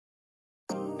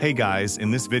Hey guys,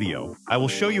 in this video, I will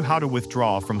show you how to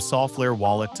withdraw from Solflare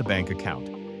wallet to bank account.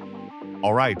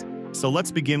 Alright, so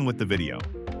let's begin with the video.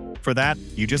 For that,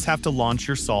 you just have to launch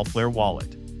your Solflare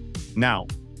wallet. Now,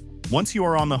 once you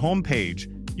are on the home page,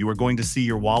 you are going to see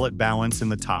your wallet balance in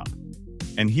the top.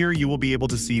 And here you will be able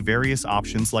to see various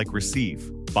options like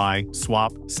receive, buy,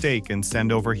 swap, stake, and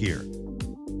send over here.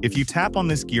 If you tap on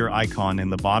this gear icon in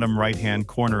the bottom right-hand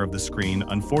corner of the screen,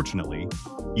 unfortunately,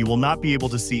 you will not be able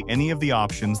to see any of the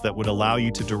options that would allow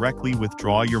you to directly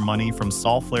withdraw your money from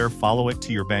Solflare, follow it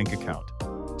to your bank account.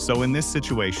 So in this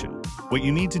situation, what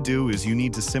you need to do is you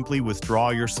need to simply withdraw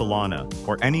your Solana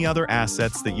or any other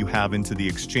assets that you have into the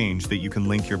exchange that you can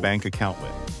link your bank account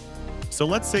with. So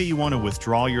let's say you want to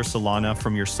withdraw your Solana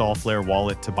from your Solflare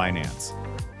wallet to Binance.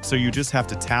 So you just have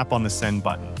to tap on the send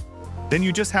button. Then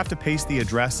you just have to paste the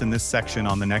address in this section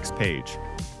on the next page.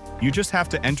 You just have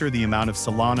to enter the amount of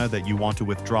Solana that you want to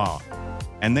withdraw,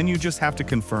 and then you just have to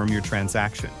confirm your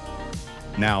transaction.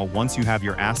 Now, once you have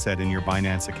your asset in your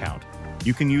Binance account,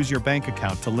 you can use your bank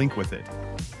account to link with it,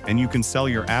 and you can sell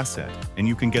your asset, and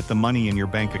you can get the money in your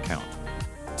bank account.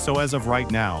 So as of right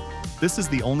now, this is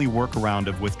the only workaround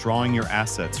of withdrawing your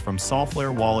assets from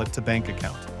Solflare wallet to bank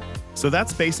account. So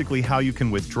that's basically how you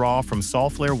can withdraw from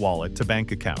Solflare wallet to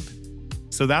bank account.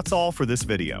 So that's all for this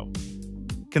video.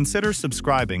 Consider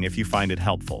subscribing if you find it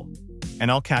helpful, and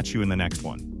I'll catch you in the next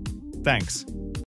one. Thanks.